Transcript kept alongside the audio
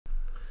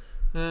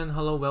And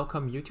hello,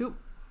 welcome YouTube.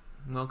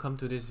 Welcome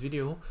to this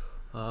video.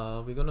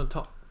 We're going to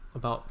talk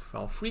about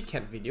our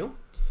freeCAD video,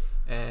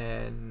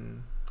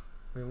 and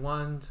we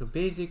want to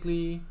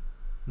basically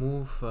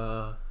move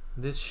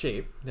this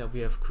shape that we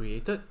have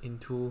created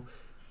into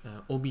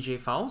OBJ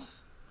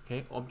files,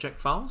 okay, object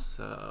files.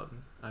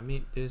 I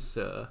made this.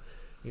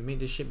 We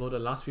made this shape over the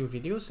last few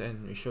videos,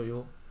 and we show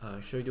you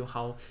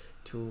how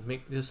to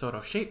make this sort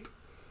of shape.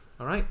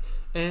 Alright,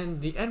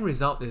 and the end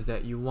result is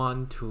that you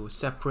want to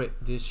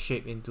separate this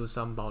shape into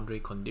some boundary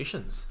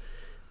conditions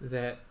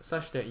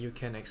such that you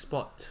can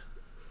export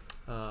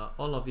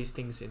all of these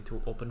things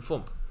into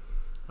OpenFOAM.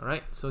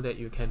 Alright, so that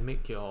you can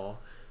make your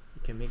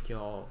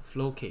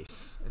flow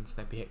case and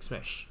snappy hex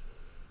mesh.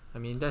 I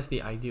mean, that's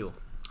the ideal.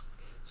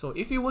 So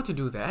if you were to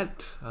do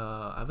that,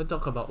 I haven't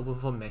talked about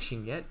OpenFOAM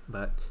meshing yet,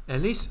 but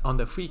at least on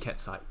the freeCAD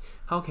side,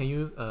 how can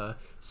you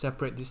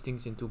separate these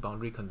things into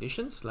boundary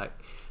conditions? Like,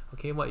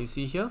 okay, what you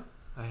see here,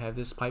 I have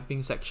this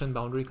piping section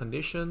boundary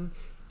condition,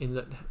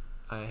 inlet,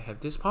 I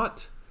have this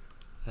part,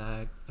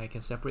 I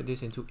can separate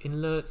this into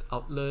inlets,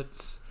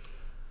 outlets,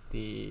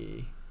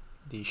 the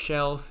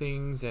shell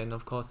things, and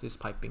of course this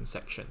piping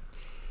section.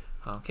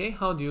 Okay,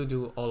 how do you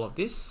do all of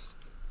this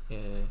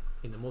in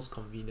the most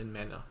convenient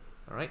manner?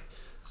 Alright,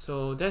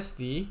 so that's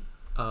the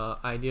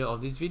idea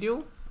of this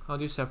video. How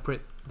do you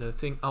separate the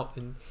thing out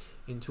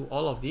into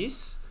all of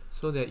these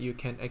so that you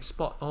can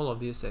export all of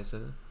this as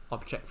an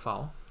object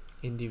file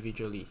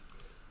individually.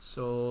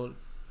 So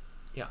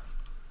yeah,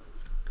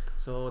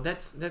 so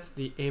that's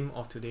the aim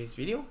of today's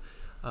video.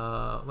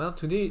 For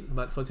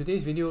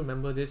today's video,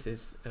 remember, this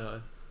is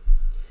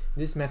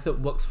this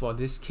method works for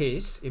this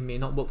case. It may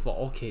not work for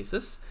all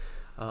cases,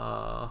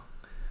 but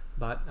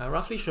I'll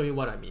roughly show you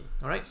what I mean.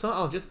 Alright, so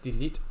I'll just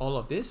delete all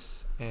of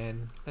this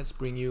and let's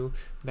bring you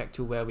back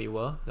to where we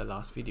were the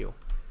last video.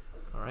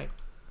 Alright,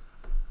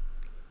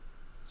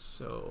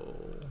 so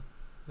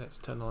let's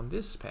turn on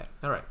this pad.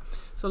 Alright,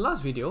 so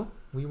last video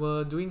we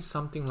were doing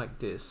something like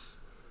this.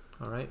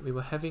 Alright, we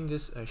were having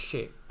this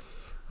shape.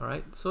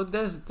 Alright, so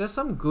there's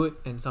some good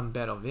and some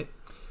bad of it.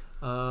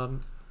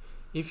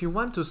 If you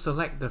want to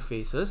select the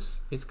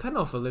faces, it's kind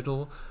of a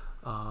little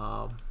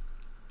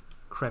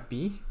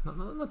crappy.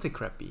 Not say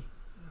crappy.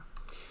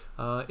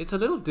 It's a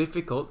little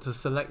difficult to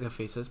select the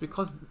faces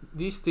because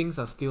these things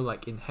are still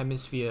like in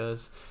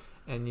hemispheres,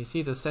 and you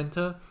see the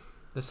center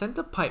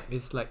pipe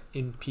is like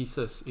in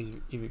pieces.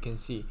 If you can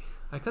see,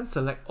 I can't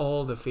select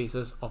all the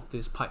faces of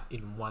this pipe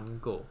in one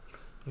go.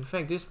 In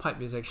fact, this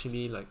pipe is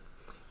actually like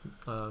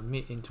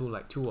made into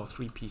like 2 or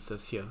 3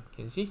 pieces here.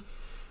 Can you see?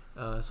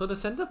 So the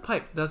center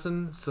pipe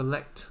doesn't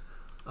select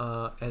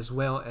as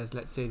well as,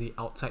 let's say, the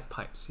outside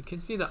pipes. You can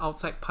see the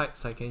outside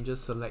pipes, I can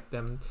just select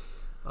them,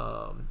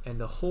 and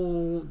the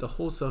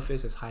whole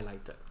surface is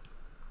highlighted.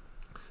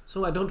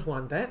 So I don't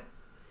want that.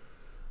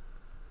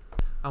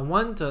 I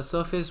want a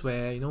surface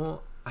where, you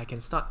know, I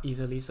can start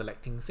easily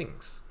selecting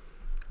things.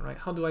 Alright,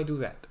 how do I do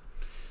that?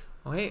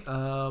 Okay,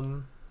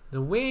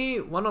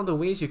 one of the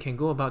ways you can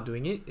go about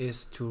doing it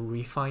is to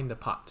refine the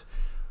part.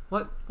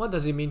 What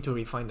does it mean to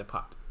refine the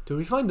part? To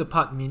refine the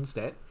part means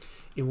that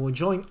it will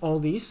join all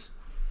these.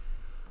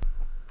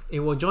 It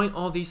will join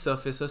all these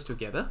surfaces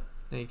together.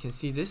 Now you can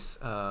see this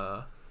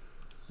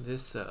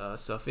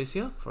surface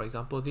here. For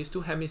example, these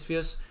 2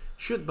 hemispheres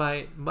should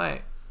by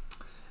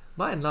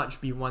and large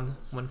be one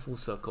full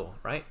circle,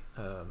 right?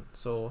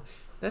 So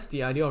that's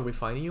the idea of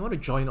refining. You want to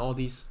join all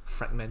these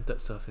fragmented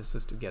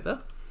surfaces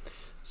together.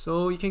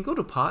 So you can go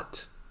to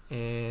part,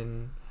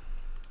 and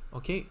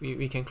okay,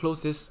 we can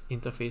close this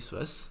interface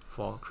first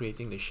for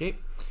creating the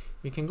shape.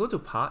 We can go to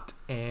part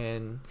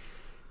and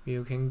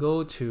you can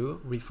go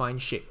to refine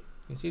shape.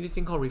 You see this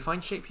thing called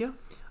refine shape here?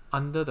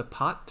 Under the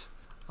part,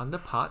 and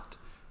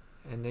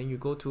then you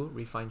go to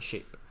refine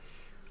shape.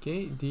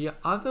 Okay, the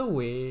other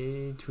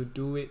way to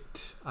do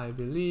it, I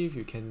believe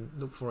you can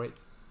look for it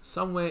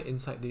somewhere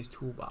inside this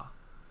toolbar.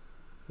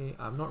 Okay,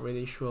 I'm not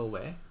really sure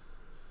where.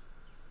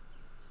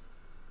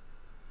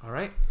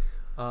 Alright.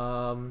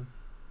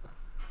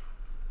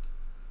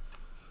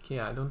 Okay,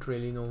 I don't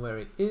really know where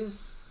it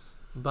is,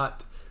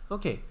 but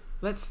okay,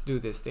 let's do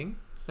this thing.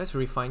 Let's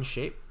refine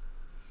shape.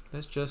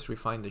 Let's just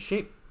refine the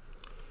shape,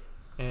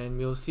 and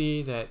we'll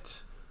see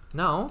that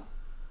now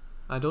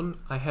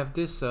I have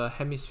this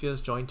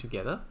hemispheres joined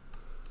together.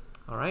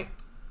 Alright,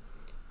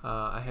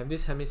 I have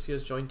these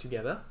hemispheres joined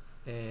together,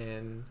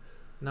 and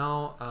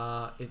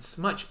now it's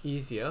much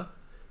easier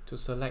to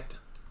select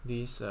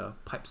these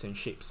pipes and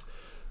shapes.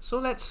 So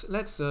let's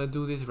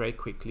do this very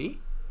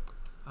quickly.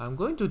 I'm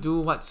going to do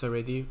what's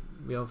already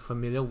we are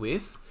familiar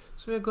with.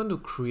 So we're going to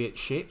create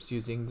shapes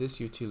using this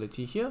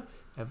utility here,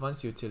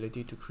 advanced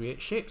utility to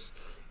create shapes,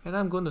 and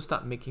I'm going to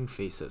start making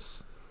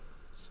faces.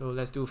 So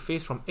let's do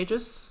face from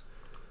edges.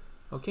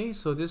 Okay,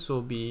 so this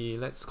will be,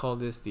 let's call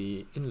this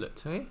the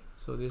inlet. Okay,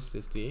 so this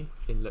is the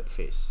inlet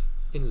face,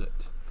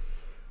 inlet.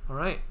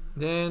 Alright,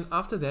 then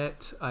after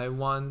that I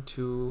want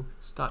to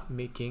start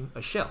making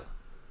a shell,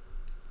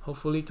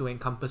 hopefully to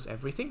encompass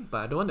everything, but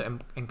I don't want to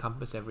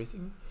encompass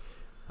everything.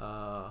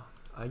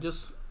 I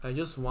just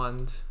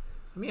want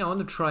I want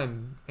to try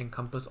and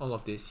encompass all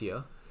of this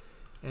here.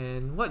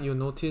 And what you'll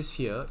notice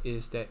here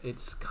is that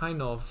it's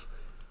kind of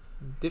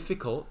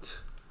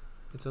difficult.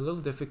 It's a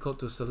little difficult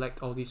to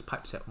select all these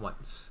pipes at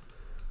once.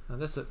 Now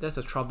that's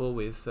a trouble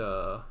with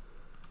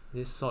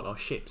this sort of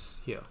shapes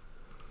here.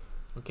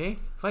 Okay,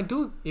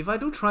 if I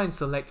do try and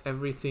select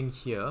everything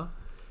here,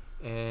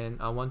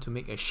 and I want to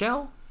make a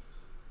shell,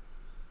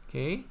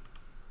 okay,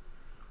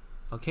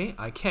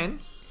 I can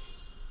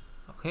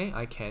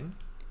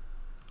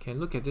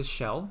look at this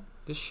shell.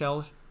 This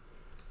shell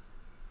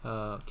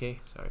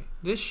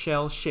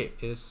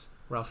shape is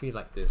roughly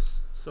like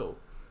this. So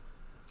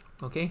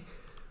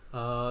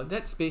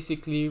that's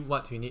basically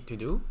what we need to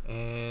do.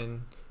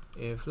 And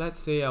if let's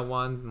say I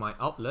want my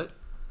outlet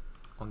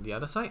on the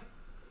other side,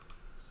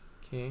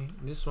 okay,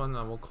 this one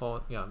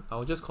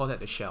I'll just call that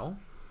the shell.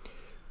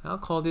 I'll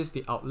call this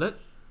the outlet.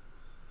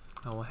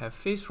 I will have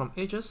face from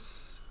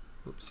edges,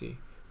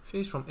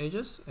 face from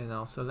edges, and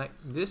I'll select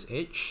this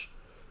edge,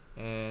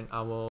 and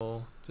I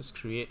will just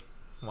create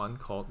one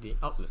called the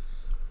outlet.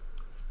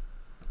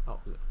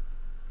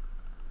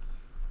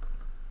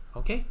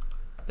 Okay,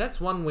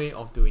 that's one way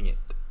of doing it.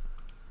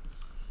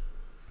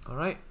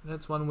 Alright,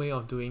 that's one way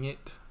of doing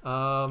it.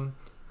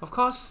 Of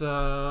course,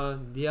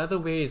 the other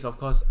way is, of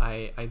course,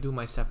 I do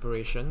my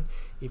separation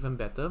even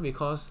better,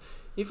 because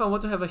if I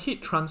want to have a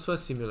heat transfer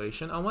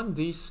simulation, I want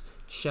these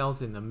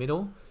shells in the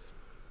middle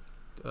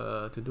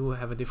to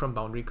have a different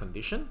boundary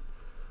condition.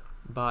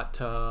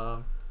 But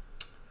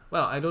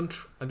well, I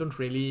don't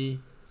really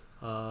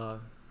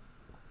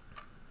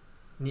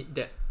need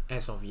that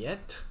as of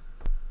yet.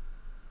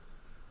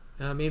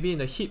 Maybe in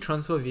the heat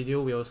transfer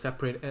video we'll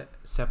separate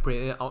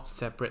it out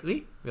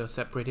separately.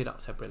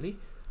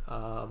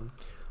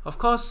 Of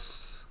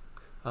course,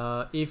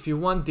 if you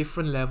want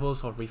different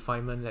levels of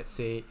refinement, let's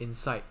say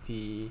inside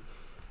the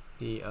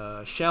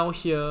shell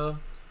here,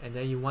 and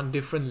then you want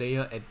different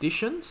layer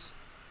additions,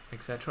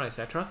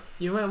 etc.,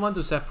 you might want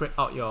to separate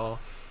out your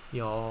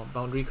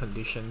boundary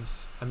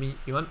conditions.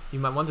 You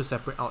might want to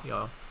separate out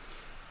your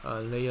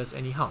layers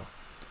anyhow.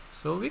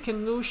 So we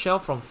can do shell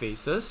from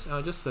faces.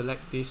 I'll just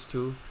select these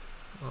two.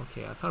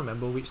 Okay, I can't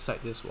remember which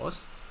side this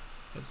was.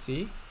 Let's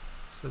see.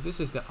 So this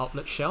is the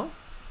outlet shell.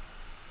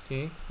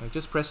 Okay, I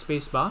just press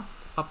spacebar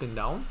up and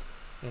down,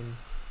 and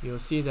you'll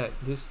see that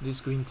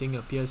this green thing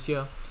appears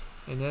here.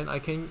 And then I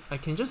can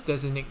just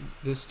designate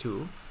this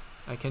two.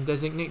 I can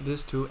designate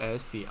this two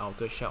as the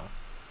outer shell.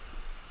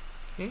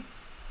 Okay,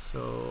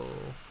 so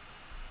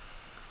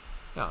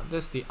yeah,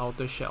 that's the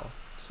outer shell.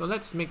 So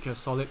let's make a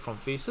solid from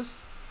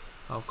faces.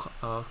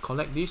 I'll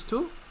collect these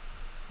two,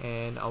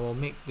 and I will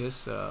make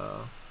this.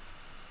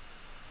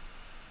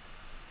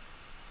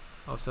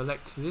 I'll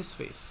select this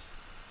face.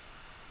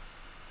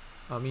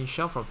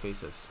 Shell from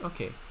faces.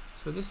 Okay,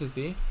 so this is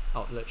the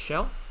outlet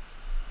shell.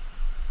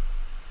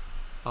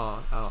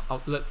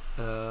 Outlet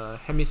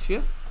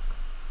hemisphere.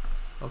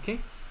 Okay,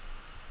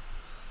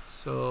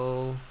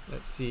 so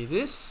let's see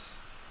this,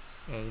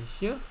 and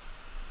here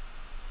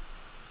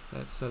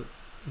let's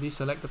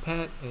deselect the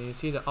pad, and you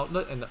see the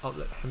outlet and the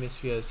outlet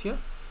hemisphere is here.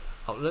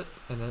 Outlet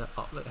and then the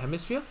outlet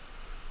hemisphere.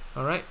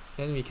 Alright,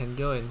 then we can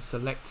go and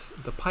select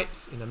the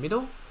pipes in the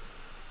middle.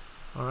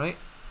 Alright,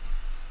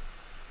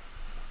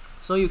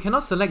 so you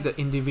cannot select the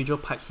individual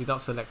pipes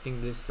without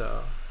selecting this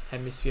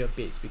hemisphere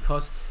base,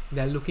 because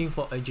they're looking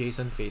for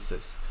adjacent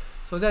faces.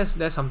 So that's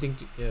something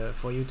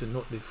for you to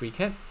note with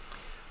freeCAD.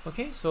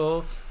 Okay,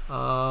 so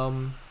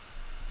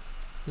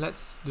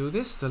let's do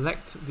this.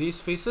 Select these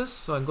faces.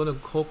 So I'm going to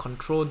hold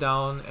Control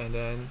down, and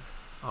then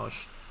I'll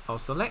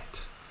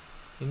select.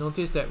 You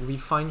notice that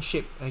refine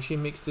shape actually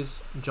makes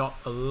this job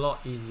a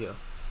lot easier.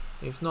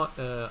 If not,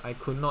 I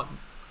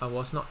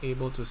was not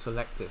able to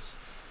select this.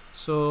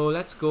 So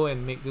let's go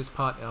and make this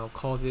part. I'll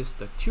call this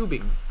the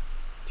tubing.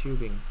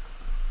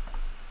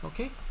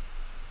 Okay,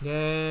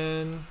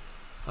 then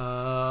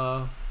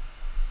I'll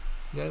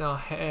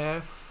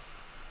have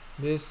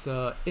this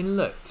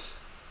inlet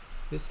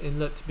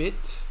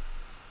bit.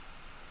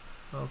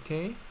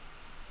 Okay,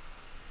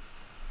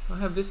 I'll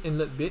have this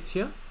inlet bit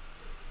here.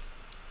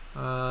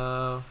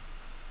 Yeah,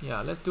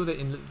 let's do the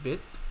inlet bit.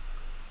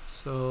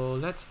 So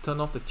let's turn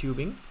off the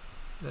tubing.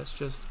 Let's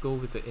just go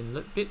with the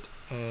inlet bit,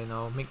 and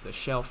I'll make the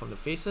shell from the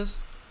faces.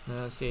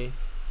 And I'll say,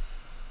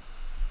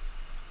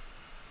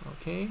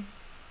 okay,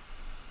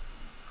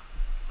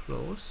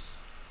 close.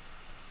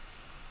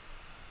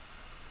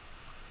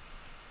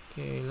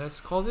 Okay,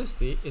 let's call this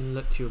the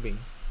inlet tubing,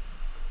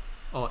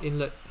 or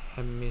inlet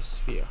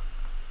hemisphere.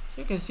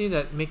 So you can see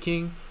that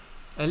making,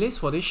 at least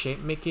for this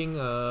shape, making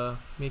the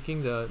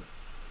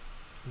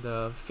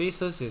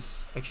faces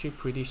is actually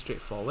pretty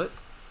straightforward.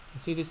 You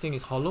see this thing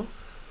is hollow,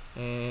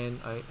 and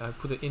I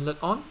put the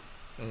inlet on,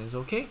 and it's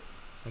okay.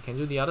 I can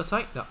do the other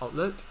side, the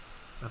outlet.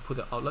 I put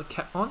the outlet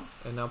cap on,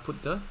 and I'll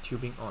put the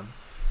tubing on.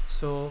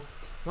 So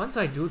once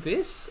I do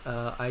this,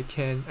 I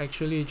can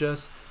actually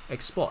just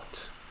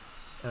export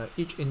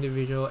each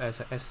individual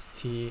as a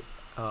STL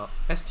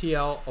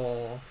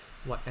or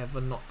whatever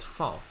not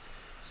file.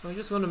 So I'm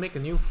just going to make a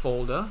new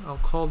folder. I'll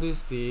call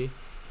this the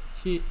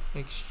heat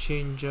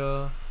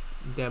exchanger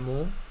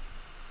demo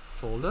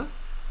folder,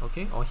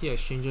 okay, or heat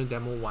exchanger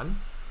demo 1.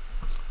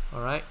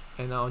 Alright,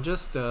 and I'll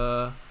just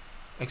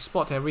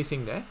export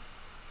everything there.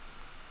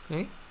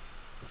 Okay,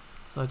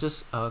 so I'll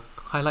just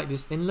highlight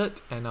this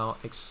inlet and I'll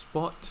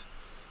export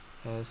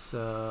as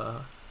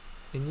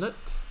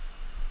inlet.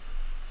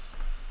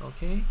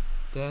 Okay,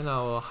 then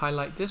I'll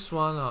highlight this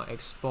one, I'll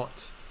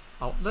export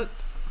outlet.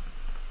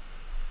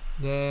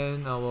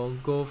 Then I will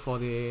go for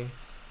the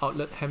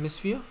outlet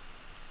hemisphere.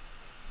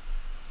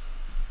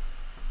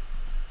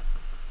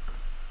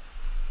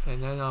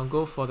 And then I'll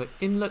go for the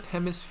inlet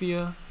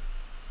hemisphere.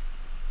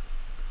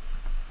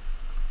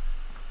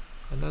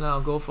 And then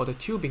I'll go for the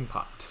tubing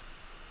part.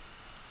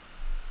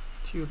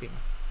 Tubing.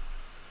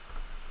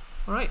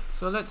 Alright,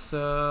 so let's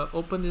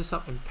open this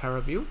up in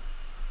ParaView.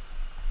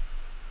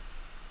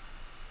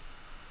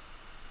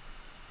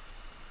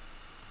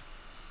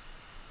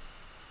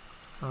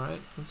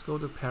 Alright, let's go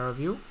to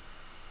ParaView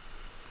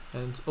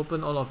and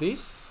open all of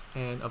these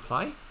and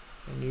apply,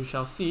 and you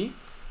shall see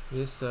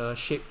this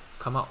shape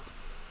come out.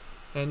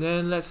 And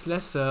then let's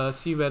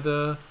see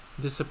whether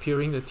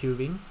disappearing the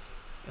tubing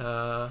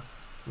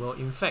will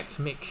in fact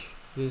make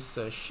this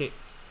shape.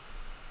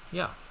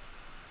 Yeah,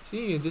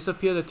 see, you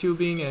disappear the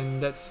tubing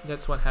and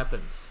that's what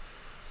happens.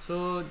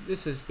 So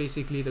this is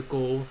basically the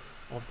goal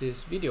of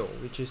this video,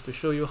 which is to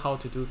show you how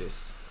to do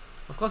this.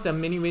 Of course, there are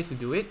many ways to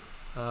do it.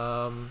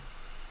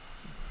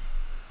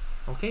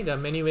 Okay, there are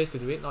many ways to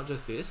do it, not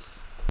just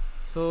this.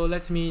 So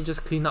let me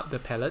just clean up the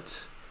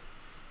palette.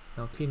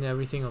 I'll clean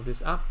everything of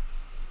this up.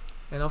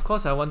 And of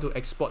course I want to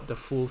export the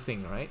full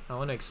thing, right? I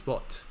want to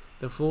export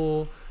the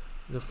full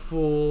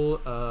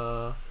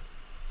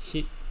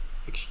heat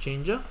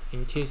exchanger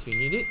in case we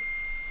need it.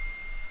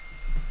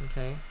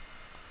 Okay,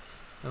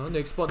 I want to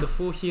export the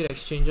full heat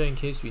exchanger in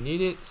case we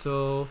need it,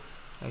 so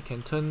I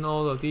can turn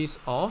all of these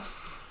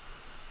off,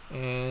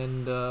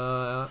 and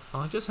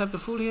I'll just have the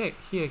full heat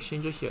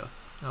exchanger here.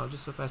 I'll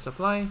just press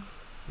apply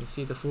and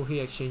see the full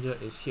heat exchanger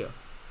is here.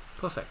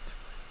 Perfect.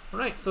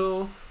 Alright,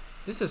 so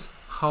this is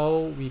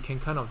how we can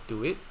kind of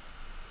do it.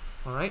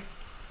 Alright,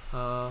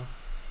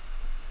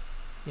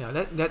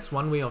 yeah, that's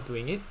one way of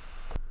doing it.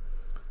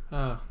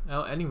 Well,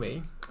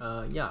 anyway,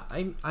 yeah,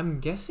 I'm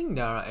guessing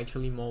there are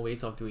actually more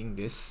ways of doing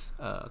this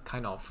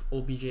kind of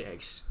OBJ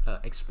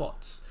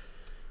exports,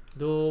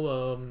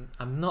 though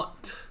I'm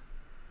not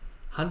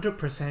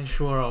 100%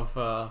 sure of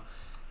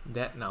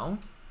that now.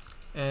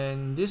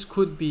 And this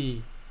could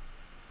be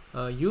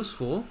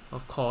useful,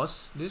 of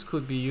course. This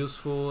could be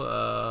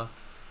useful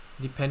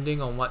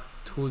depending on what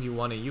tool you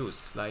want to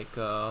use. Like,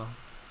 how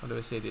do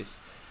I say this?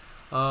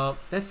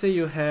 Let's say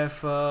you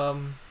have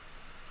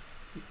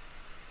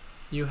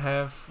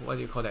what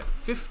do you call that?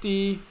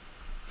 50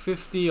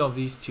 of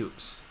these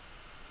tubes.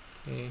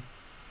 Okay.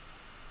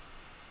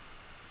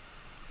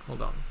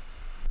 Hold on.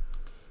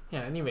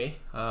 Yeah. Anyway,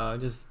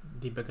 just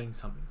debugging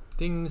some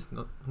things,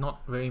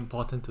 not very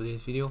important to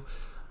this video.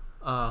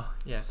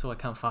 Yeah, so I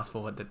can't fast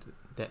forward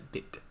that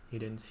bit. You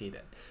didn't see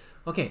that.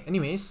 Okay,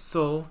 anyways,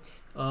 so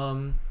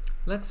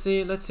let's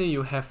say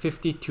you have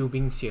 50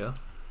 tubings here.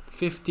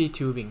 50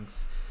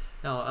 tubings.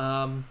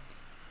 Now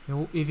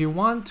if you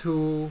want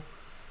to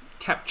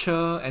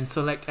capture and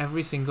select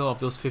every single of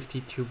those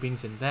 50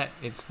 tubings in that,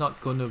 it's not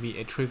going to be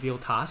a trivial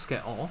task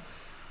at all.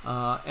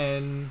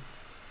 And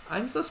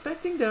I'm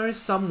suspecting there is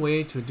some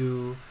way to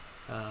do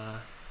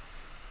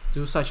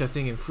such a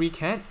thing in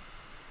freeCAD.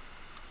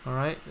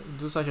 Alright,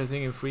 do such a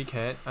thing in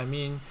freeCAD. I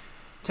mean,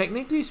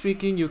 technically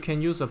speaking, you can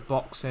use a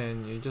box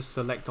and you just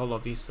select all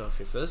of these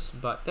surfaces,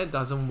 but that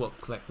doesn't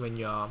work like when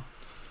you're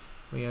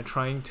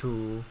trying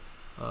to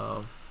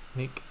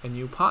make a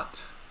new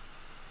part.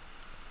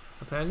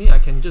 Apparently, I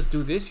can just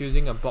do this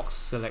using a box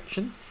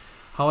selection.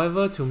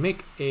 However, to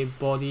make a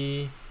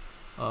body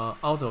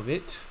out of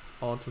it,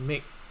 or to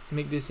make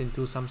this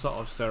into some sort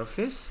of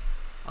surface,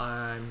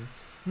 I'm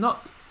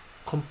not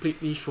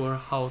completely sure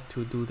how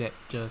to do that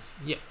just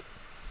yet.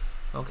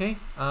 Okay,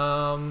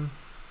 yeah,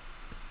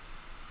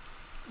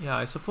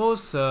 I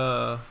suppose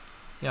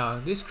yeah,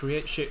 this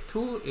create shape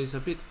tool is a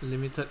bit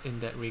limited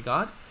in that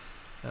regard.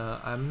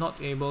 I'm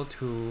not able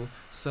to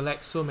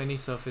select so many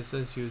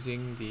surfaces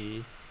using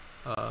the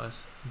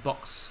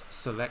box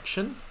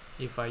selection.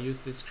 If I use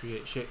this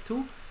create shape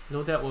tool,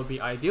 no, that will be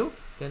ideal.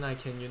 Then I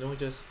can, you know,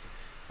 just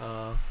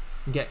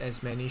get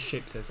as many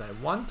shapes as I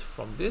want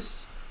from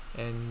this,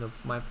 and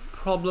my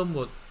problem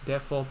would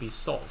therefore be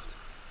solved.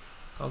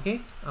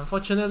 Okay,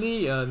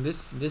 unfortunately,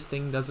 this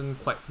thing doesn't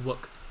quite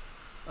work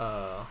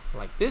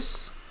like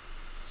this,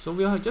 so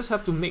we'll just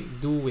have to make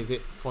do with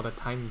it for the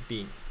time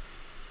being.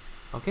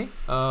 Okay,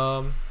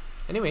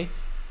 anyway,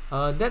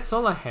 that's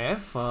all I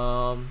have.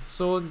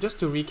 So just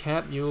to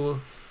recap,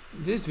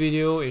 this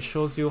video, it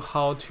shows you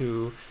how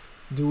to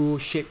do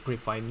shape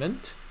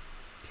refinement.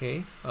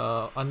 Okay,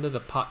 under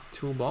the part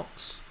 2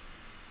 box,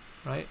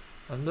 right?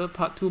 Under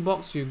part 2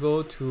 box, you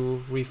go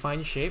to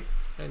refine shape,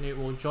 and it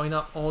will join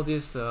up all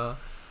these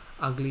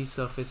ugly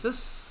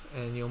surfaces,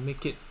 and you'll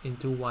make it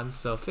into one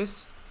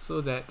surface,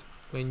 so that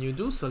when you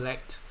do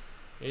select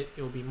it,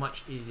 will be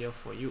much easier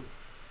for you.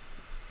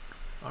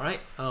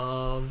 Alright,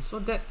 so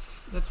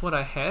that's what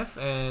I have,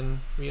 and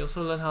we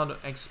also learned how to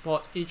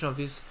export each of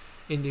these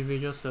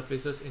individual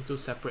surfaces into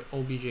separate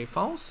OBJ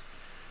files,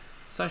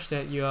 such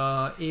that you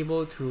are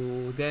able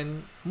to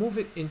then move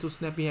it into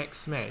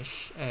SnappyHack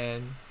Mesh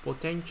and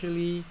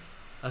potentially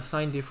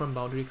assign different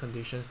boundary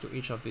conditions to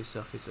each of these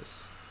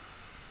surfaces.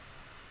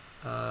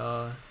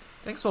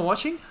 Thanks for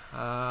watching.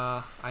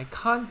 I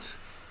can't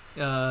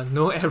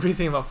know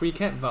everything about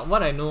FreeCAD, but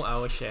what I know I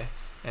will share,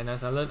 and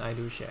as I learn I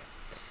do share.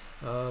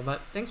 But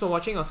thanks for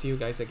watching. I'll see you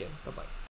guys again. Bye bye.